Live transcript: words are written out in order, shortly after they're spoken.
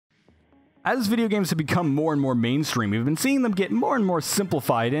As video games have become more and more mainstream, we've been seeing them get more and more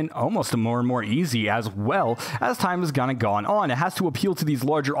simplified and almost more and more easy as well as time has gone on. It has to appeal to these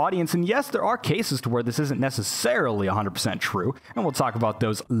larger audiences, and yes, there are cases to where this isn't necessarily 100% true, and we'll talk about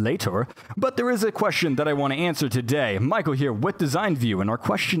those later. But there is a question that I want to answer today. Michael here with Design View, and our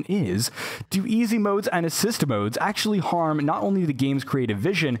question is, do easy modes and assist modes actually harm not only the game's creative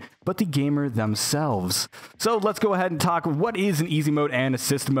vision, but the gamer themselves? So let's go ahead and talk what is an easy mode and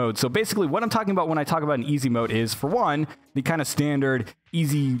assist mode. So basically, what I'm talking about when I talk about an easy mode is, for one, the kind of standard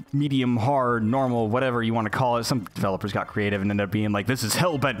easy, medium, hard, normal, whatever you want to call it. Some developers got creative and ended up being like, this is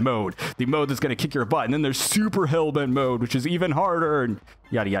Hellbent mode, the mode that's going to kick your butt. And then there's Super Hellbent mode, which is even harder, and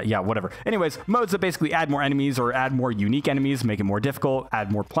yada, yada, yeah, whatever. Anyways, modes that basically add more enemies or add more unique enemies, make it more difficult,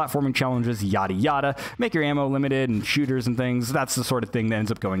 add more platforming challenges, yada, yada, make your ammo limited and shooters and things. That's the sort of thing that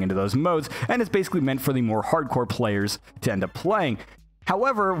ends up going into those modes. And it's basically meant for the more hardcore players to end up playing.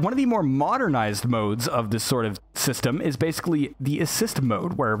 However, one of the more modernized modes of this sort of system is basically the assist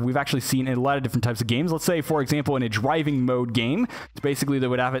mode, where we've actually seen in a lot of different types of games. Let's say, for example, in a driving mode game, it's basically they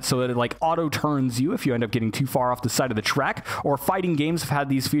would have it so that it like auto turns you if you end up getting too far off the side of the track. Or fighting games have had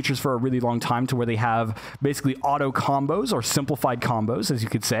these features for a really long time, to where they have basically auto combos or simplified combos, as you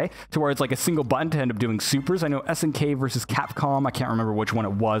could say, to where it's like a single button to end up doing supers. I know SNK versus Capcom, I can't remember which one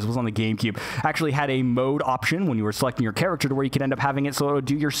it was on the GameCube, actually had a mode option when you were selecting your character to where you could end up having it so it would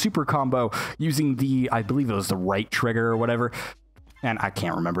do your super combo using the, I believe it was the right trigger or whatever. And I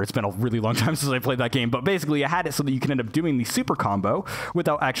can't remember. It's been a really long time since I played that game. But basically, I had it so that you can end up doing the super combo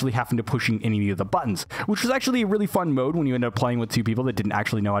without actually having to pushing any of the buttons, which was actually a really fun mode when you end up playing with two people that didn't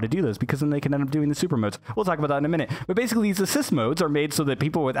actually know how to do this, because then they can end up doing the super modes. We'll talk about that in a minute. But basically, these assist modes are made so that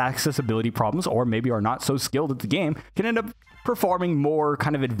people with accessibility problems, or maybe are not so skilled at the game, can end up performing more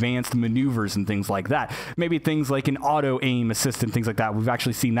kind of advanced maneuvers and things like that. Maybe things like an auto aim assist and things like that. We've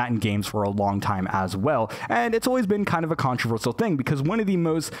actually seen that in games for a long time as well. And it's always been kind of a controversial thing, because one of the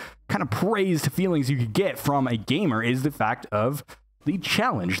most kind of praised feelings you could get from a gamer is the fact of the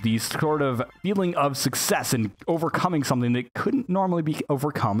challenge, the sort of feeling of success and overcoming something that couldn't normally be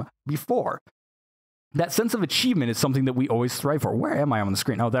overcome before. That sense of achievement is something that we always strive for. Where am I on the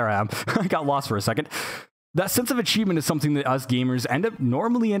screen? Oh, there I am. I got lost for a second. That sense of achievement is something that us gamers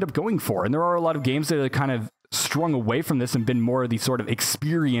normally end up going for. And there are a lot of games that are kind of strung away from this and been more of these sort of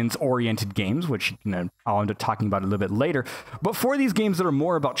experience-oriented games, which, you know, I'll end up talking about a little bit later. But for these games that are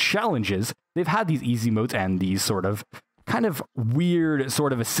more about challenges, they've had these easy modes and these sort of kind of weird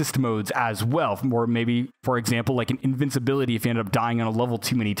sort of assist modes as well. Or maybe, for example, like an invincibility if you end up dying on a level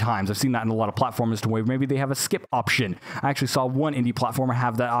too many times. I've seen that in a lot of platformers to where maybe they have a skip option. I actually saw one indie platformer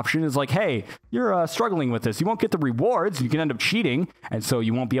have that option. It's like, hey, you're struggling with this. You won't get the rewards. You can end up cheating, and so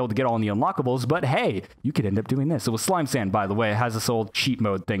you won't be able to get all the unlockables, but hey, you could end up doing this. It was Slime Sand, by the way. It has this old cheat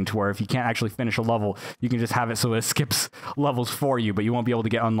mode thing to where if you can't actually finish a level, you can just have it so it skips levels for you, but you won't be able to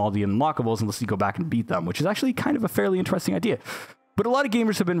get all the unlockables unless you go back and beat them, which is actually kind of a fairly interesting idea. But a lot of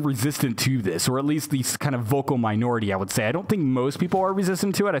gamers have been resistant to this, or at least these kind of vocal minority, I would say. I don't think most people are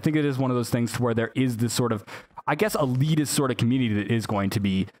resistant to it. I think it is one of those things to where there is this sort of, I guess, elitist sort of community that is going to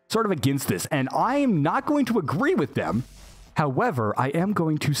be sort of against this. And I am not going to agree with them. However, I am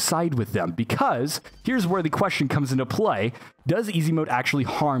going to side with them, because here's where the question comes into play. Does easy mode actually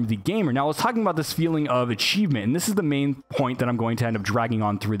harm the gamer? Now, I was talking about this feeling of achievement, and this is the main point that I'm going to end up dragging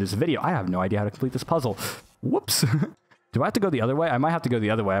on through this video. I have no idea how to complete this puzzle. Whoops. Do I have to go the other way? I might have to go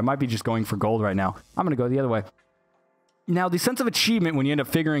the other way. I might be just going for gold right now. I'm going to go the other way. Now, the sense of achievement when you end up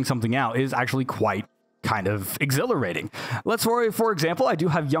figuring something out is actually quite kind of exhilarating. Let's for example, I do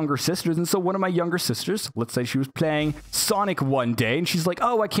have younger sisters, and so one of my younger sisters, let's say she was playing Sonic one day, and she's like,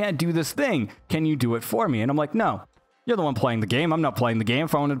 oh, I can't do this thing. Can you do it for me? And I'm like, no, you're the one playing the game. I'm not playing the game.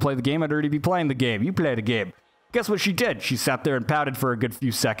 If I wanted to play the game, I'd already be playing the game. You play the game. Guess what she did? She sat there and pouted for a good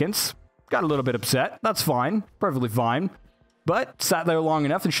few seconds. Got a little bit upset. That's fine. Perfectly fine. But sat there long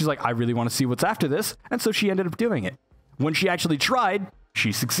enough, and she's like, I really want to see what's after this. And so she ended up doing it. When she actually tried,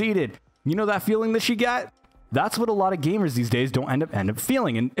 she succeeded. You know that feeling that she got? That's what a lot of gamers these days don't end up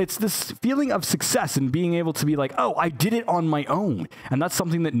feeling. And it's this feeling of success and being able to be like, oh, I did it on my own. And that's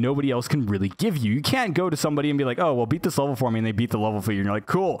something that nobody else can really give you. You can't go to somebody and be like, oh, well, beat this level for me. And they beat the level for you. And you're like,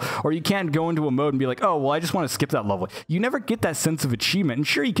 cool. Or you can't go into a mode and be like, oh, well, I just want to skip that level. You never get that sense of achievement. And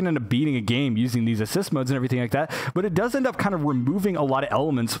sure, you can end up beating a game using these assist modes and everything like that. But it does end up kind of removing a lot of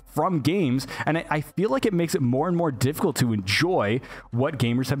elements from games. And I feel like it makes it more and more difficult to enjoy what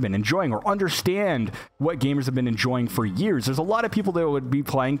gamers have been enjoying, or understand what gamers have been enjoying for years. There's a lot of people that would be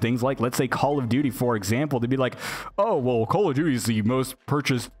playing things like, let's say, Call of Duty, for example. They'd be like, oh, well, Call of Duty is the most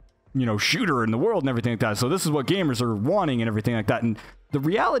purchased, you know, shooter in the world and everything like that. So this is what gamers are wanting and everything like that. And The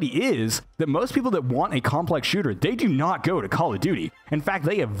reality is that most people that want a complex shooter, they do not go to Call of Duty. In fact,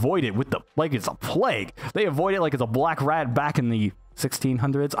 they avoid it like it's a plague. They avoid it like it's a black rat back in the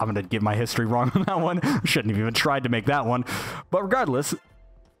 1600s. I'm going to give my history wrong on that one. Shouldn't have even tried to make that one. But regardless,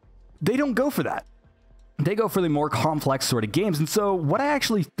 they don't go for that. They go for the more complex sort of games. And so what I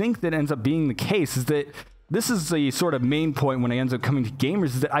actually think that ends up being the case is that this is the sort of main point when it ends up coming to gamers,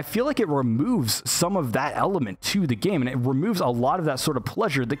 is that I feel like it removes some of that element to the game, and it removes a lot of that sort of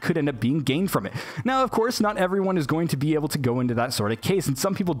pleasure that could end up being gained from it. Now, of course, not everyone is going to be able to go into that sort of case, and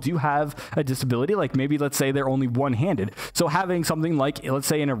some people do have a disability, like maybe, let's say, they're only one-handed. So having something like, let's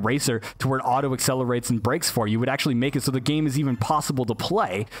say, an eraser to where it auto-accelerates and brakes for you would actually make it so the game is even possible to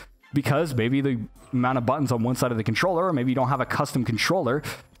play, because maybe the amount of buttons on one side of the controller, or maybe you don't have a custom controller,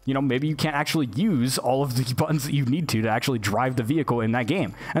 you know, maybe you can't actually use all of the buttons that you need to actually drive the vehicle in that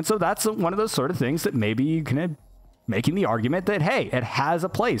game. And so that's one of those sort of things that maybe you can making the argument that, hey, it has a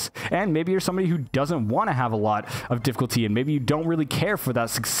place. And maybe you're somebody who doesn't want to have a lot of difficulty, and maybe you don't really care for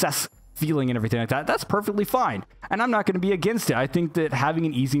that success feeling and everything like that. That's perfectly fine. And I'm not going to be against it. I think that having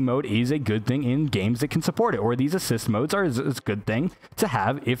an easy mode is a good thing in games that can support it, or these assist modes are a good thing to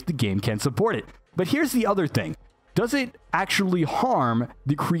have if the game can support it. But here's the other thing. Does it actually harm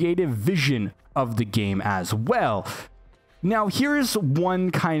the creative vision of the game as well? Now, here's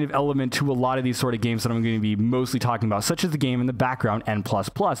one kind of element to a lot of these sort of games that I'm going to be mostly talking about, such as the game in the background, N++.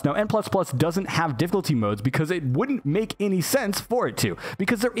 Now, N++ doesn't have difficulty modes because it wouldn't make any sense for it to,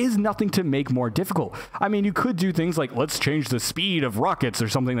 because there is nothing to make more difficult. I mean, you could do things like, let's change the speed of rockets or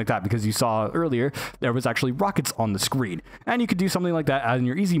something like that, because you saw earlier there was actually rockets on the screen. And you could do something like that in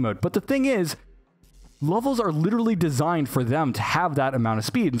your easy mode. But the thing is, levels are literally designed for them to have that amount of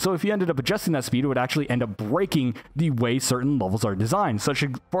speed. And so if you ended up adjusting that speed, it would actually end up breaking the way certain levels are designed. Such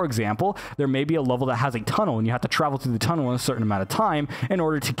as, for example, there may be a level that has a tunnel, and you have to travel through the tunnel in a certain amount of time in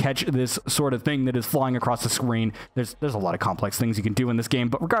order to catch this sort of thing that is flying across the screen. There's a lot of complex things you can do in this game,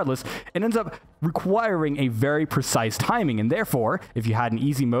 but regardless, it ends up requiring a very precise timing. And therefore, if you had an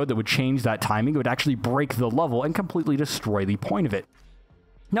easy mode that would change that timing, it would actually break the level and completely destroy the point of it.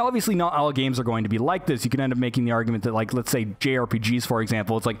 Now, obviously, not all games are going to be like this. You can end up making the argument that, like, let's say JRPGs, for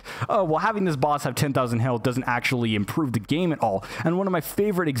example, it's like, oh, well, having this boss have 10,000 health doesn't actually improve the game at all. And one of my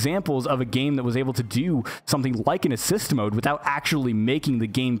favorite examples of a game that was able to do something like an assist mode without actually making the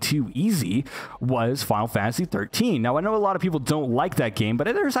game too easy was Final Fantasy 13. Now, I know a lot of people don't like that game, but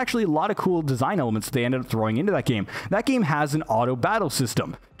there's actually a lot of cool design elements they ended up throwing into that game. That game has an auto battle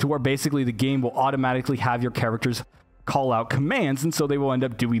system to where basically the game will automatically have your characters call out commands, and so they will end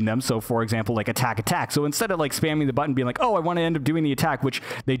up doing them. So for example, like attack. So instead of like spamming the button being like, oh, I want to end up doing the attack, which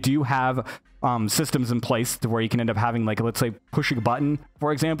they do have systems in place to where you can end up having, like, let's say pushing a button,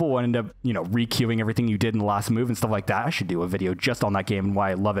 for example, will end up, you know, re-queuing everything you did in the last move and stuff like that. I should do a video just on that game and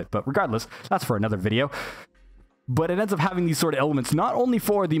why I love it, but regardless, that's for another video. But it ends up having these sort of elements, not only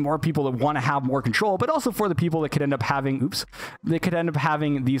for the more people that want to have more control, but also for the people that could end up having, they could end up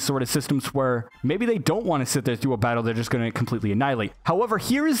having these sort of systems where maybe they don't want to sit there through a battle, they're just going to completely annihilate. However,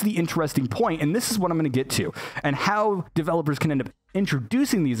 here is the interesting point, and this is what I'm going to get to, and how developers can end up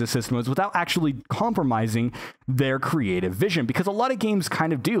introducing these assist modes without actually compromising their creative vision. Because a lot of games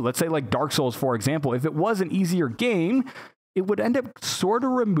kind of do. Let's say like Dark Souls, for example, if it was an easier game, it would end up sort of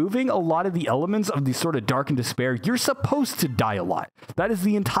removing a lot of the elements of the sort of dark and despair. You're supposed to die a lot. That is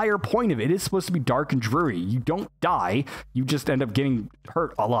the entire point of it. It is supposed to be dark and dreary. You don't die. You just end up getting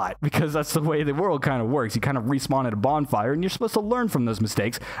hurt a lot, because that's the way the world kind of works. You kind of respawn at a bonfire, and you're supposed to learn from those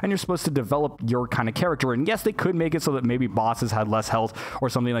mistakes, and you're supposed to develop your kind of character. And yes, they could make it so that maybe bosses had less health or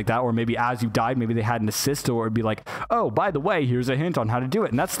something like that, or maybe as you died, maybe they had an assist, or it'd be like, oh, by the way, here's a hint on how to do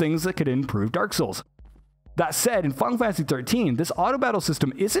it. And that's things that could improve Dark Souls. That said, in Final Fantasy 13, this auto battle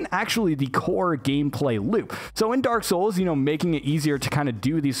system isn't actually the core gameplay loop. So in Dark Souls, you know, making it easier to kind of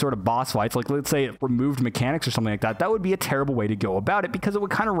do these sort of boss fights, like let's say it removed mechanics or something like that, that would be a terrible way to go about it, because it would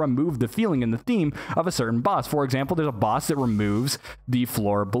kind of remove the feeling and the theme of a certain boss. For example, there's a boss that removes the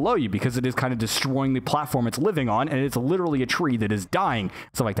floor below you because it is kind of destroying the platform it's living on, and it's literally a tree that is dying,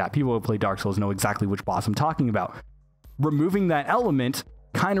 stuff like that. People who play Dark Souls know exactly which boss I'm talking about. Removing that element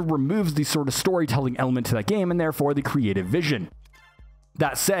kind of removes the sort of storytelling element to that game, and therefore the creative vision.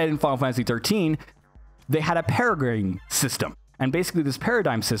 That said, in Final Fantasy 13, they had a paradigm system. And basically this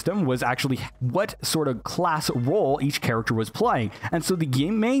paradigm system was actually what sort of class role each character was playing. And so the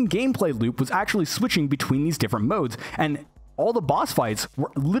main gameplay loop was actually switching between these different modes. And all the boss fights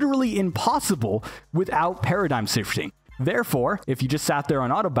were literally impossible without paradigm shifting. Therefore, if you just sat there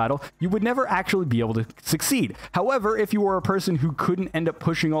on auto battle, you would never actually be able to succeed. However, if you were a person who couldn't end up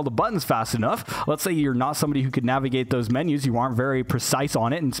pushing all the buttons fast enough, let's say you're not somebody who could navigate those menus, you aren't very precise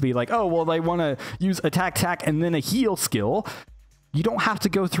on it, and to be like, oh, well, I want to use attack, tack, and then a heal skill, you don't have to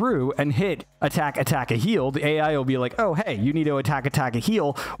go through and hit attack, attack, a heal. The AI will be like, oh, hey, you need to attack, attack, a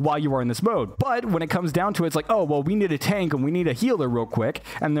heal while you are in this mode. But when it comes down to it, it's like, oh, well, we need a tank and we need a healer real quick.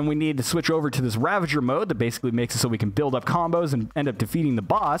 And then we need to switch over to this Ravager mode that basically makes it so we can build up combos and end up defeating the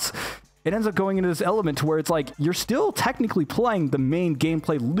boss. It ends up going into this element to where it's like, you're still technically playing the main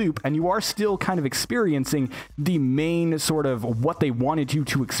gameplay loop, and you are still kind of experiencing the main sort of what they wanted you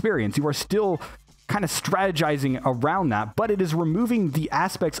to experience. You are still kind of strategizing around that, but it is removing the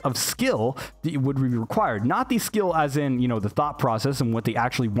aspects of skill that would be required. Not the skill as in, you know, the thought process and what they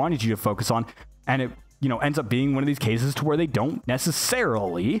actually wanted you to focus on. And it, you know, ends up being one of these cases to where they don't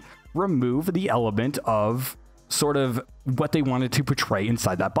necessarily remove the element of sort of what they wanted to portray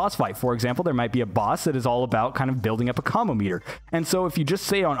inside that boss fight. For example, there might be a boss that is all about kind of building up a combo meter. And so if you just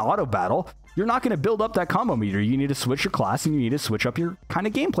say on auto battle, you're not going to build up that combo meter. You need to switch your class and you need to switch up your kind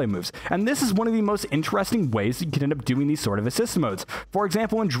of gameplay moves. And this is one of the most interesting ways that you can end up doing these sort of assist modes. For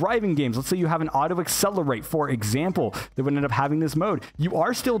example, in driving games, let's say you have an auto accelerate, for example, that would end up having this mode. You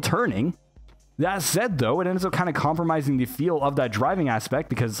are still turning. That said, though, it ends up kind of compromising the feel of that driving aspect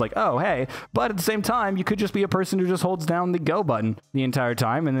because it's like, oh, hey, but at the same time, you could just be a person who just holds down the go button the entire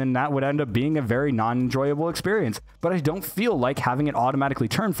time, and then that would end up being a very non-enjoyable experience. But I don't feel like having it automatically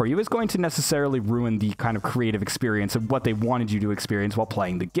turn for you is going to necessarily ruin the kind of creative experience of what they wanted you to experience while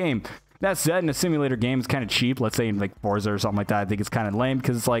playing the game. That said, in a simulator game, it's kind of cheap. Let's say in like Forza or something like that, I think it's kind of lame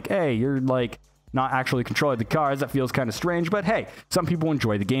because it's like, hey, you're like not actually controlling the cars. That feels kind of strange, but hey, some people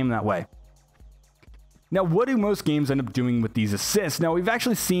enjoy the game that way. Now, what do most games end up doing with these assists? Now, we've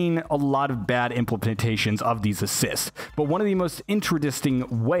actually seen a lot of bad implementations of these assists, but one of the most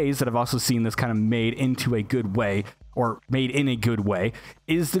interesting ways that I've also seen this kind of made into a good way, or made in a good way,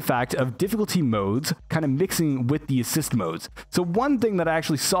 is the fact of difficulty modes kind of mixing with the assist modes. So one thing that I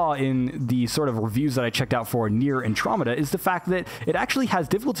actually saw in the sort of reviews that I checked out for Nier Automata is the fact that it actually has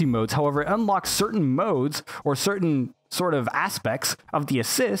difficulty modes. However, it unlocks certain modes or certain sort of aspects of the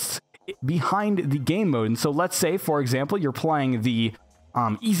assists behind the game mode. And so let's say, for example, you're playing the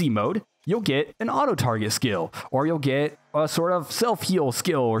easy mode, you'll get an auto target skill, or you'll get a sort of self-heal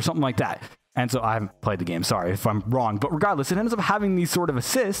skill or something like that. And so I haven't played the game, sorry if I'm wrong, but regardless, it ends up having these sort of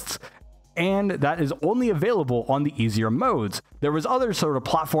assists, and that is only available on the easier modes. There was other sort of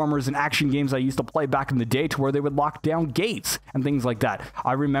platformers and action games I used to play back in the day to where they would lock down gates and things like that.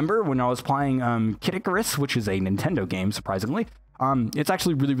 I remember when I was playing Kid Icarus, which is a Nintendo game, surprisingly. It's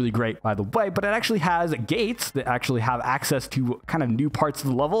actually really, really great, by the way, but it actually has gates that actually have access to kind of new parts of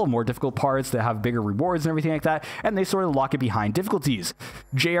the level, more difficult parts that have bigger rewards and everything like that, and they sort of lock it behind difficulties.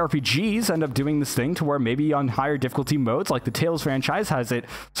 JRPGs end up doing this thing to where maybe on higher difficulty modes, like the Tales franchise has it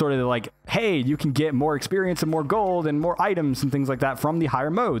sort of like, hey, you can get more experience and more gold and more items and things like that from the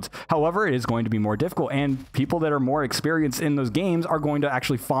higher modes. However, it is going to be more difficult, and people that are more experienced in those games are going to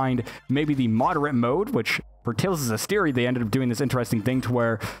actually find maybe the moderate mode, which for Tales of Zestiria, they ended up doing this interesting thing to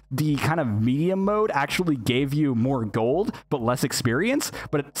where the kind of medium mode actually gave you more gold, but less experience.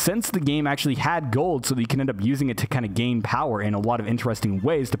 But since the game actually had gold, so that you can end up using it to kind of gain power in a lot of interesting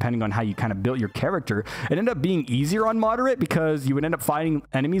ways, depending on how you kind of built your character, it ended up being easier on moderate because you would end up fighting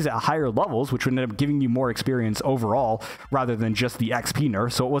enemies at higher levels, which would end up giving you more experience overall, rather than just the XP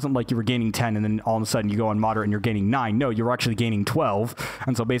nerf. So it wasn't like you were gaining 10 and then all of a sudden you go on moderate and you're gaining 9. No, you were actually gaining 12.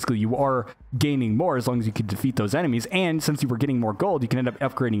 And so basically you are gaining more as long as you could defeat those enemies, and since you were getting more gold, you can end up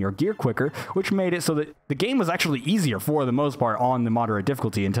upgrading your gear quicker, which made it so that the game was actually easier for the most part on the moderate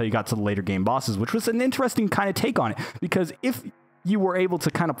difficulty until you got to the later game bosses, which was an interesting kind of take on it, because if you were able to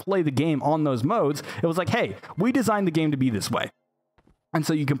kind of play the game on those modes, it was like, hey, we designed the game to be this way, and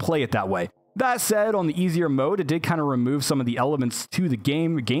so you can play it that way. That said, on the easier mode, it did kind of remove some of the elements to the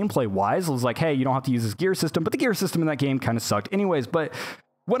game gameplay-wise. It was like, hey, you don't have to use this gear system, but the gear system in that game kind of sucked anyways. But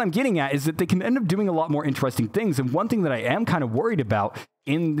what I'm getting at is that they can end up doing a lot more interesting things. And one thing that I am kind of worried about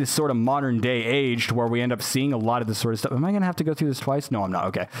in this sort of modern day age to where we end up seeing a lot of this sort of stuff. Am I going to have to go through this twice? No, I'm not.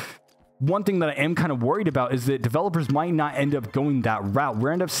 Okay. One thing that I am kind of worried about is that developers might not end up going that route. We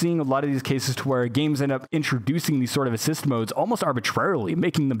end up seeing a lot of these cases to where games end up introducing these sort of assist modes almost arbitrarily,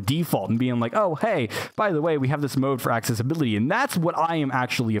 making them default and being like, oh, hey, by the way, we have this mode for accessibility. And that's what I am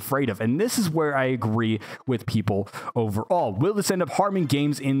actually afraid of. And this is where I agree with people overall. Will this end up harming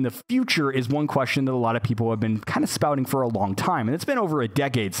games in the future is one question that a lot of people have been kind of spouting for a long time. And it's been over a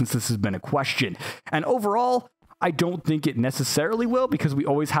decade since this has been a question. And overall, I don't think it necessarily will, because we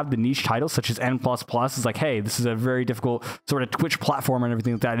always have the niche titles such as N++. Is like, hey, this is a very difficult sort of Twitch platform and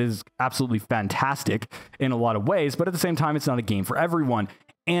everything like that. It is absolutely fantastic in a lot of ways, but at the same time, it's not a game for everyone.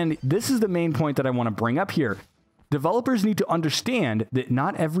 And this is the main point that I want to bring up here. Developers need to understand that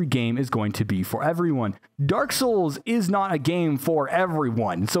not every game is going to be for everyone. Dark Souls is not a game for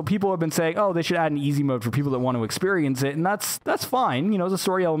everyone. So people have been saying, oh, they should add an easy mode for people that want to experience it. And that's fine. You know, the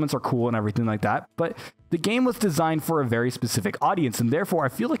story elements are cool and everything like that. But the game was designed for a very specific audience, and therefore I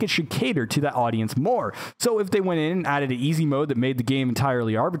feel like it should cater to that audience more. So if they went in and added an easy mode that made the game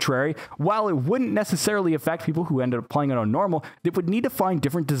entirely arbitrary, while it wouldn't necessarily affect people who ended up playing it on normal, they would need to find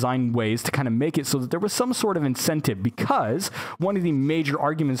different design ways to kind of make it so that there was some sort of incentive, because one of the major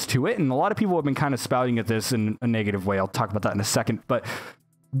arguments to it, and a lot of people have been kind of spouting at this in a negative way, I'll talk about that in a second, but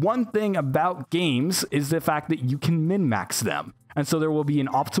one thing about games is the fact that you can min-max them. And so there will be an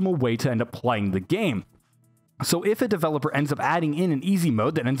optimal way to end up playing the game. So if a developer ends up adding in an easy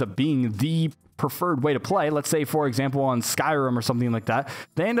mode that ends up being the preferred way to play, let's say, for example, on Skyrim or something like that,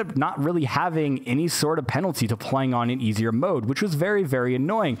 they end up not really having any sort of penalty to playing on an easier mode, which was very, very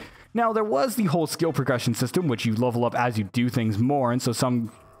annoying. Now, there was the whole skill progression system, which you level up as you do things more, and so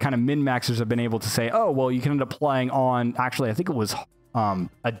some kind of min-maxers have been able to say, oh, well, you can end up playing on, actually, I think it was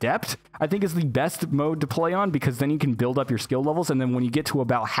Adept, I think is the best mode to play on, because then you can build up your skill levels, and then when you get to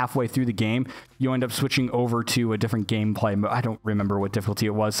about halfway through the game, you end up switching over to a different gameplay mode. I don't remember what difficulty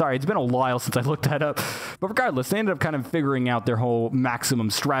it was. Sorry, it's been a while since I looked that up. But regardless, they ended up kind of figuring out their whole maximum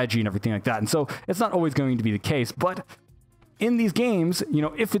strategy and everything like that. And so it's not always going to be the case, but in these games, you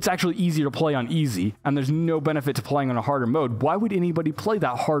know, if it's actually easier to play on easy and there's no benefit to playing on a harder mode, why would anybody play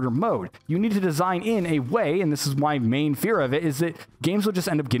that harder mode? You need to design in a way, and this is my main fear of it, is that games will just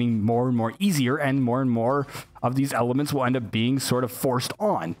end up getting more and more easier, and more of these elements will end up being sort of forced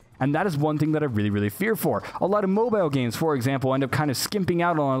on. And that is one thing that I really, really fear for. A lot of mobile games, for example, end up kind of skimping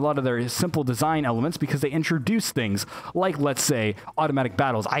out on a lot of their simple design elements because they introduce things like, let's say, automatic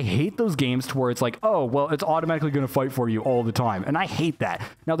battles. I hate those games to where it's like, oh, well, it's automatically going to fight for you all the time. And I hate that.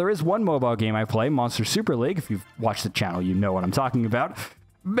 Now, there is one mobile game I play, Monster Super League. If you've watched the channel, you know what I'm talking about.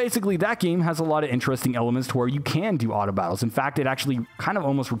 Basically, that game has a lot of interesting elements to where you can do auto battles. In fact, it actually kind of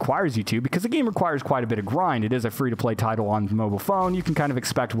almost requires you to, because the game requires quite a bit of grind. It is a free-to-play title on the mobile phone. You can kind of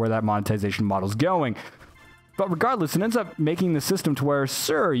expect where that monetization model is going. But regardless, it ends up making the system to where,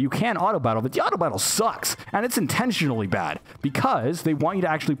 sure, you can auto battle, but the auto battle sucks, and it's intentionally bad, because they want you to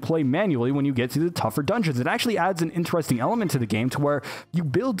actually play manually when you get to the tougher dungeons. It actually adds an interesting element to the game to where you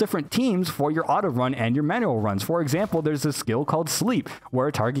build different teams for your auto run and your manual runs. For example, there's a skill called sleep, where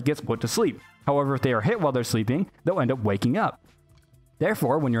a target gets put to sleep. However, if they are hit while they're sleeping, they'll end up waking up.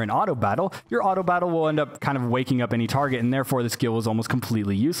 Therefore, when you're in auto battle, your auto battle will end up kind of waking up any target, and therefore the skill is almost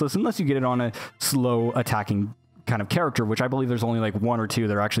completely useless unless you get it on a slow attacking kind of character, which I believe there's only like one or two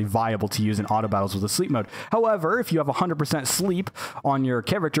that are actually viable to use in auto battles with a sleep mode. However, if you have 100% sleep on your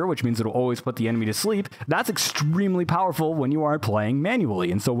character, which means it'll always put the enemy to sleep, that's extremely powerful when you are playing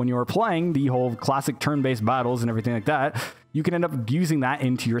manually. And so when you are playing the whole classic turn-based battles and everything like that, you can end up using that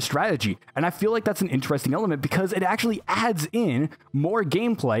into your strategy. And I feel like that's an interesting element because it actually adds in more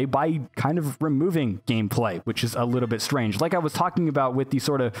gameplay by kind of removing gameplay, which is a little bit strange. Like I was talking about with the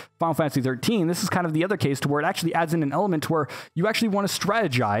sort of Final Fantasy 13, this is kind of the other case to where it actually adds in an element where you actually want to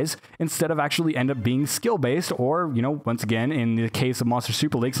strategize instead of actually end up being skill-based, or, you know, once again, in the case of Monster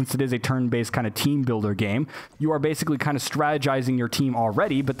Super League, since it is a turn-based kind of team builder game, you are basically kind of strategizing your team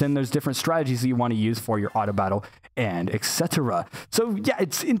already, but then there's different strategies that you want to use for your auto battle and etc. So yeah,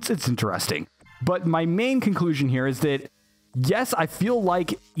 it's interesting. But my main conclusion here is that yes, I feel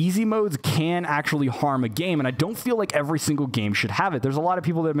like easy modes can actually harm a game, and I don't feel like every single game should have it. There's a lot of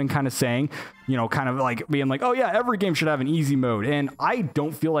people that have been kind of saying, you know, kind of like being like, oh yeah, every game should have an easy mode, and I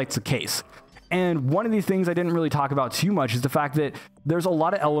don't feel like it's the case. And one of the things I didn't really talk about too much is the fact that there's a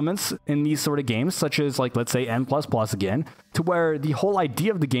lot of elements in these sort of games, such as, like, let's say N++ again, to where the whole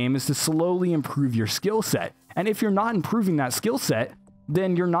idea of the game is to slowly improve your skill set. And if you're not improving that skill set,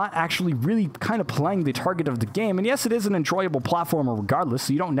 then you're not actually really kind of playing the target of the game. And yes, it is an enjoyable platformer regardless,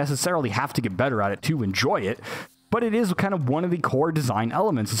 so you don't necessarily have to get better at it to enjoy it. But it is kind of one of the core design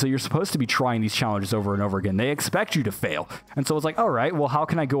elements. And so you're supposed to be trying these challenges over and over again. They expect you to fail. And so it's like, all right, well, how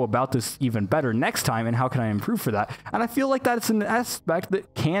can I go about this even better next time? And how can I improve for that? And I feel like that's an aspect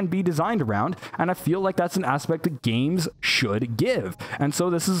that can be designed around. And I feel like that's an aspect that games should give. And so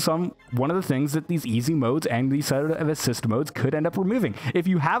this is one of the things that these easy modes and these set of assist modes could end up removing. If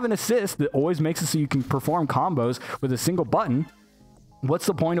you have an assist that always makes it so you can perform combos with a single button, what's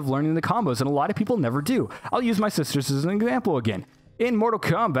the point of learning the combos? And a lot of people never do. I'll use my sisters as an example again. in Mortal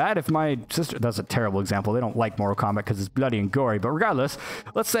Kombat, if my sister, that's a terrible example, they don't like Mortal Kombat because it's bloody and gory, but regardless,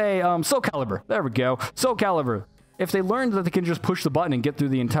 let's say Soul Calibur, there we go, Soul Calibur. If they learned that they can just push the button and get through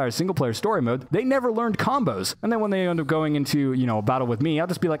the entire single-player story mode, they never learned combos. And then when they end up going into, you know, a battle with me, I'll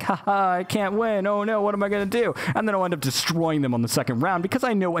just be like, haha, I can't win. Oh no, what am I going to do? And then I'll end up destroying them on the second round because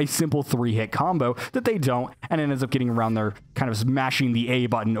I know a simple 3-hit combo that they don't, and it ends up getting around there kind of smashing the A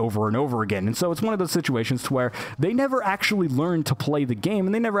button over and over again. And so it's one of those situations to where they never actually learned to play the game,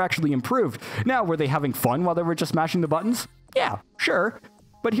 and they never actually improved. Now, were they having fun while they were just smashing the buttons? Yeah, sure.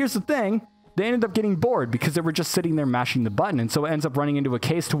 But here's the thing. They ended up getting bored because they were just sitting there mashing the button. And so it ends up running into a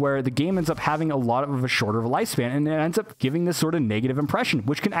case to where the game ends up having a lot of a shorter lifespan, and it ends up giving this sort of negative impression,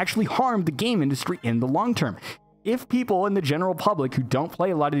 which can actually harm the game industry in the long term. If people in the general public who don't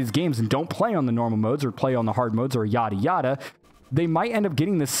play a lot of these games and don't play on the normal modes or play on the hard modes or yada yada, they might end up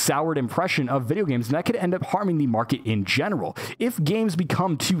getting this soured impression of video games, and that could end up harming the market in general. If games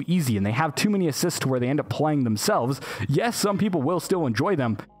become too easy and they have too many assists to where they end up playing themselves, yes, some people will still enjoy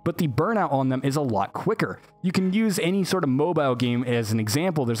them, but the burnout on them is a lot quicker. You can use any sort of mobile game as an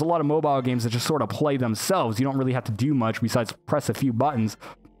example. There's a lot of mobile games that just sort of play themselves. You don't really have to do much besides press a few buttons.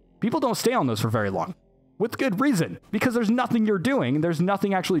 People don't stay on those for very long. With good reason, because there's nothing you're doing. There's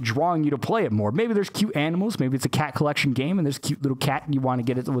nothing actually drawing you to play it more. Maybe there's cute animals. Maybe it's a cat collection game and there's a cute little cat and you want to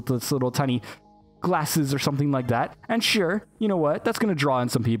get it with this little tiny glasses or something like that. And sure, you know what? That's going to draw in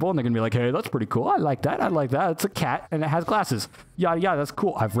some people and they're going to be like, hey, that's pretty cool. I like that. I like that. It's a cat and it has glasses. Yada, yada. That's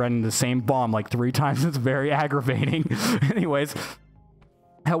cool. I've ran into the same bomb like 3 times. It's very aggravating. Anyways.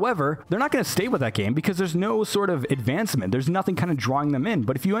 However, they're not going to stay with that game because there's no sort of advancement. There's nothing kind of drawing them in.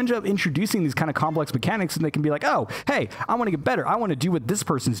 But if you end up introducing these kind of complex mechanics and they can be like, oh, hey, I want to get better. I want to do what this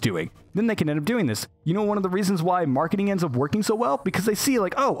person's doing. Then they can end up doing this. You know, one of the reasons why marketing ends up working so well? Because they see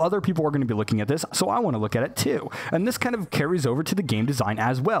like, oh, other people are going to be looking at this, so I want to look at it too. And this kind of carries over to the game design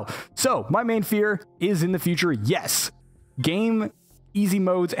as well. So my main fear is in the future, yes, game easy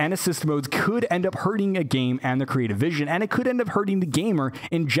modes and assist modes could end up hurting a game and the creative vision, and it could end up hurting the gamer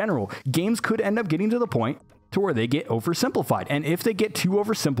in general. Games could end up getting to the point to where they get oversimplified, and if they get too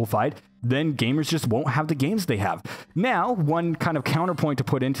oversimplified, then gamers just won't have the games they have. Now, one kind of counterpoint to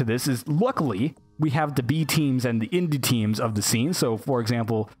put into this is, luckily, we have the B teams and the indie teams of the scene. So, for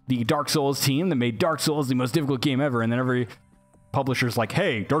example, the Dark Souls team that made Dark Souls the most difficult game ever, and then every publisher's like,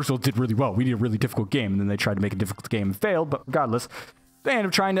 hey, Dark Souls did really well, we need a really difficult game, and then they tried to make a difficult game and failed, but regardless, they end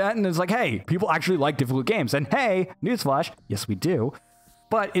up trying that, and it's like, hey, people actually like difficult games. And hey, newsflash, yes, we do.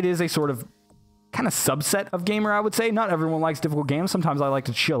 But it is a sort of kind of subset of gamer, I would say. Not everyone likes difficult games. Sometimes I like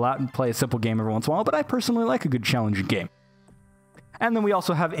to chill out and play a simple game every once in a while, but I personally like a good challenging game. And then we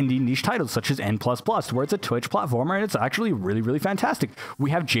also have indie niche titles such as N++, where it's a Twitch platformer, and it's actually really, really fantastic.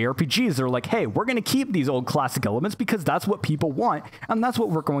 We have JRPGs that are like, hey, we're going to keep these old classic elements because that's what people want, and that's what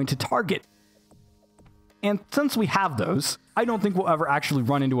we're going to target. And since we have those, I don't think we'll ever actually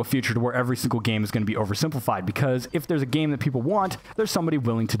run into a future to where every single game is going to be oversimplified, because if there's a game that people want, there's somebody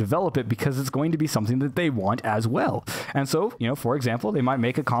willing to develop it because it's going to be something that they want as well. And so, you know, for example, they might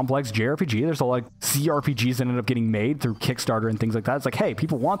make a complex JRPG. There's a lot of CRPGs that end up getting made through Kickstarter and things like that. It's like, hey,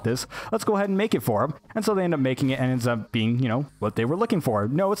 people want this. Let's go ahead and make it for them. And so they end up making it and it ends up being, you know, what they were looking for.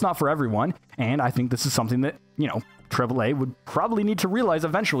 No, it's not for everyone. And I think this is something that, you know, AAA would probably need to realize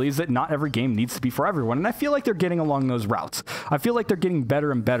eventually, is that not every game needs to be for everyone. And I feel like they're getting along those routes. I feel like they're getting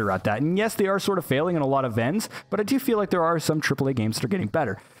better and better at that. And yes, they are sort of failing in a lot of ends, but I do feel like there are some AAA games that are getting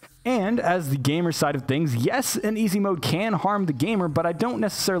better. And as the gamer side of things, yes, an easy mode can harm the gamer, but I don't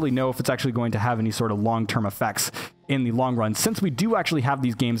necessarily know if it's actually going to have any sort of long-term effects in the long run. Since we do actually have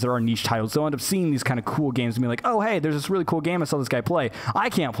these games that are niche titles, they'll end up seeing these kind of cool games and be like, oh, hey, there's this really cool game I saw this guy play. I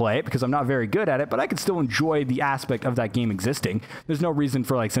can't play it because I'm not very good at it, but I can still enjoy the aspect of that game existing. There's no reason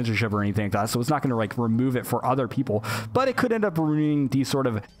for like censorship or anything like that, so it's not going to like remove it for other people, but it could end up ruining the sort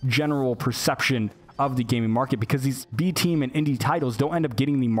of general perception of the gaming market, because these B team and indie titles don't end up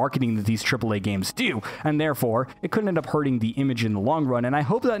getting the marketing that these AAA games do, and therefore it could end up hurting the image in the long run. And I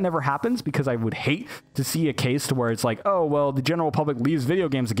hope that never happens, because I would hate to see a case to where it's like, oh, well, the general public leaves video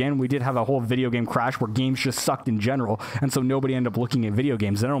games again. We did have a whole video game crash where games just sucked in general, and so nobody ended up looking at video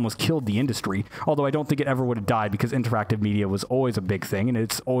games, and it almost killed the industry. Although I don't think it ever would have died, because interactive media was always a big thing, and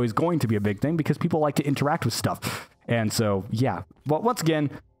it's always going to be a big thing because people like to interact with stuff. And so, yeah, well, once again,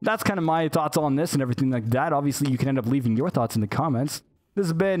 that's kind of my thoughts on this and everything like that. Obviously, you can end up leaving your thoughts in the comments. This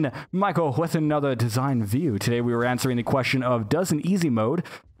has been Michael with another design view. Today, we were answering the question of, does an easy mode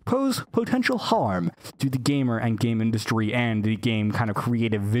pose potential harm to the gamer and game industry and the game kind of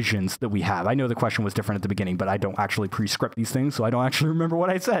creative visions that we have. I know the question was different at the beginning, but I don't actually pre-script these things, so I don't actually remember what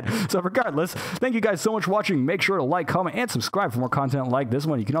I said. So regardless, thank you guys so much for watching. Make sure to like, comment, and subscribe for more content like this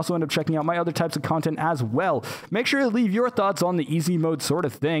one. You can also end up checking out my other types of content as well. Make sure to leave your thoughts on the easy mode sort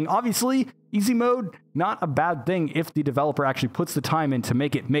of thing. Obviously, easy mode, not a bad thing if the developer actually puts the time in to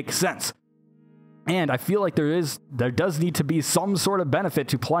make it make sense. And I feel like there does need to be some sort of benefit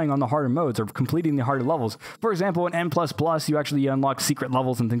to playing on the harder modes or completing the harder levels. For example, in N++, you actually unlock secret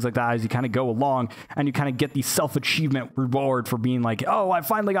levels and things like that as you kind of go along, and you kind of get the self-achievement reward for being like, oh, I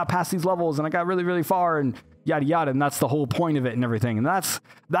finally got past these levels and I got really, really far and yada yada, and that's the whole point of it and everything. And that's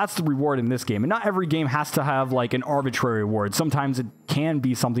the reward in this game. And not every game has to have like an arbitrary reward. Sometimes it can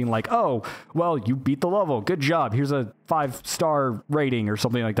be something like, oh, well, you beat the level, good job, here's a 5-star rating or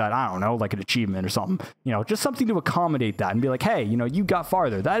something like that. I don't know, like an achievement or something, you know, just something to accommodate that and be like, hey, you know, you got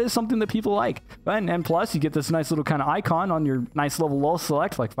farther. That is something that people like. And plus, you get this nice little kind of icon on your nice level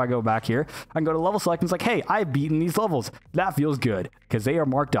select. Like if I go back here, I can go to level select and it's like, hey, I've beaten these levels. That feels good because they are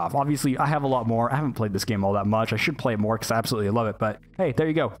marked off. Obviously, I have a lot more. I haven't played this game all that much. I should play it more because I absolutely love it. But hey, there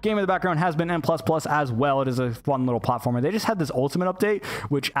you go. Game in the background has been N++ as well. It is a fun little platformer. They just had this ultimate update,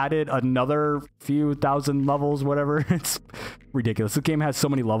 which added another few thousand levels, whatever. It's ridiculous. This game has so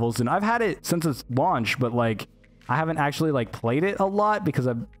many levels, and I've had it since its launch, but like I haven't actually like played it a lot because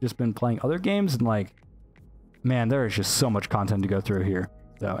I've just been playing other games, and like, man, there is just so much content to go through here.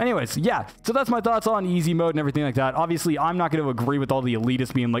 So anyways, yeah, so that's my thoughts on easy mode and everything like that. Obviously, I'm not going to agree with all the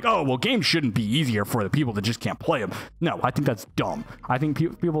elitists being like, oh, well, games shouldn't be easier for the people that just can't play them. No, I think that's dumb. I think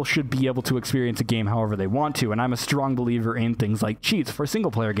people should be able to experience a game however they want to, and I'm a strong believer in things like cheats for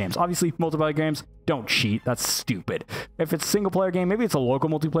single-player games. Obviously, multiplayer games, don't cheat. That's stupid. If it's a single-player game, maybe it's a local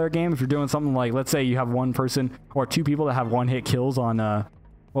multiplayer game. If you're doing something like, let's say you have one person or two people that have one-hit kills on,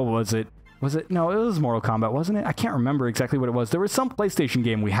 what was it? Was it? No, it was Mortal Kombat, wasn't it? I can't remember exactly what it was. There was some PlayStation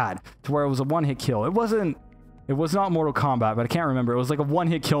game we had to where it was a one-hit kill. It was not Mortal Kombat, but I can't remember. It was like a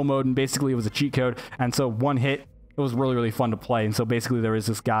one-hit kill mode, and basically it was a cheat code. And so one hit, it was really, really fun to play. And so basically there was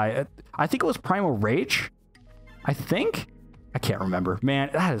this guy, I think it was Primal Rage, I think? I can't remember. Man,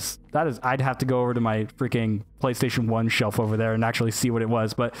 that is, I'd have to go over to my freaking PlayStation 1 shelf over there and actually see what it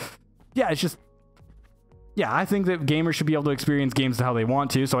was. But yeah, it's just, yeah, I think that gamers should be able to experience games how they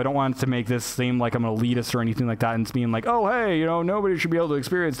want to, so I don't want to make this seem like I'm an elitist or anything like that and it's being like, oh, hey, you know, nobody should be able to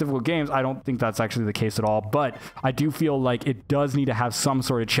experience difficult games. I don't think that's actually the case at all, but I do feel like it does need to have some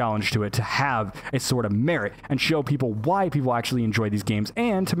sort of challenge to it to have a sort of merit and show people why people actually enjoy these games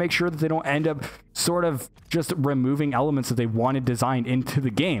and to make sure that they don't end up sort of just removing elements that they wanted designed into the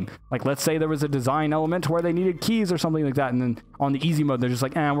game. Like, let's say there was a design element where they needed keys or something like that, and then on the easy mode, they're just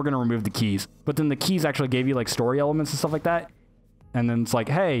like, we're going to remove the keys. But then the keys actually gave you like story elements and stuff like that. And then it's like,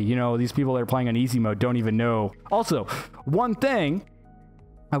 hey, you know, these people that are playing on easy mode don't even know. Also, one thing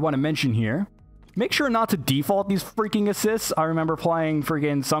I want to mention here, make sure not to default these freaking assists. I remember playing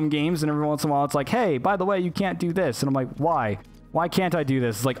freaking some games and every once in a while it's like, hey, by the way, you can't do this. And I'm like, why? Why can't I do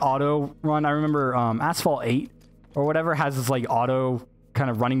this? It's like auto run. I remember Asphalt 8 or whatever has this like auto kind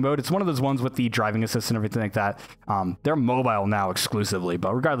of running mode. It's one of those ones with the driving assist and everything like that. They're mobile now exclusively,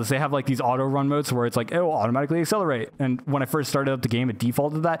 but regardless, they have like these auto run modes where it's like, it will automatically accelerate. And when I first started up the game, it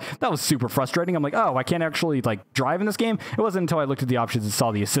defaulted that. That was super frustrating. I'm like, oh, I can't actually like drive in this game. It wasn't until I looked at the options and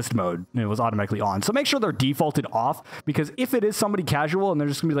saw the assist mode and it was automatically on. So make sure they're defaulted off, because if it is somebody casual and they're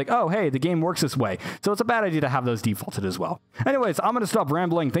just gonna be like, oh, hey, the game works this way. So it's a bad idea to have those defaulted as well. Anyways, I'm gonna stop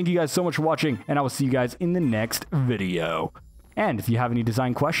rambling. Thank you guys so much for watching, and I will see you guys in the next video. And if you have any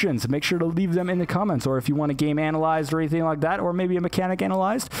design questions, make sure to leave them in the comments, or if you want a game analyzed or anything like that, or maybe a mechanic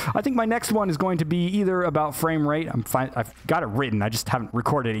analyzed. I think my next one is going to be either about frame rate. I've got it written. I just haven't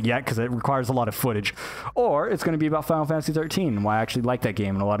recorded it yet because it requires a lot of footage. Or it's going to be about Final Fantasy 13 and why I actually like that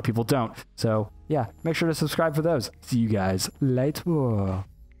game and a lot of people don't. So yeah, make sure to subscribe for those. See you guys later.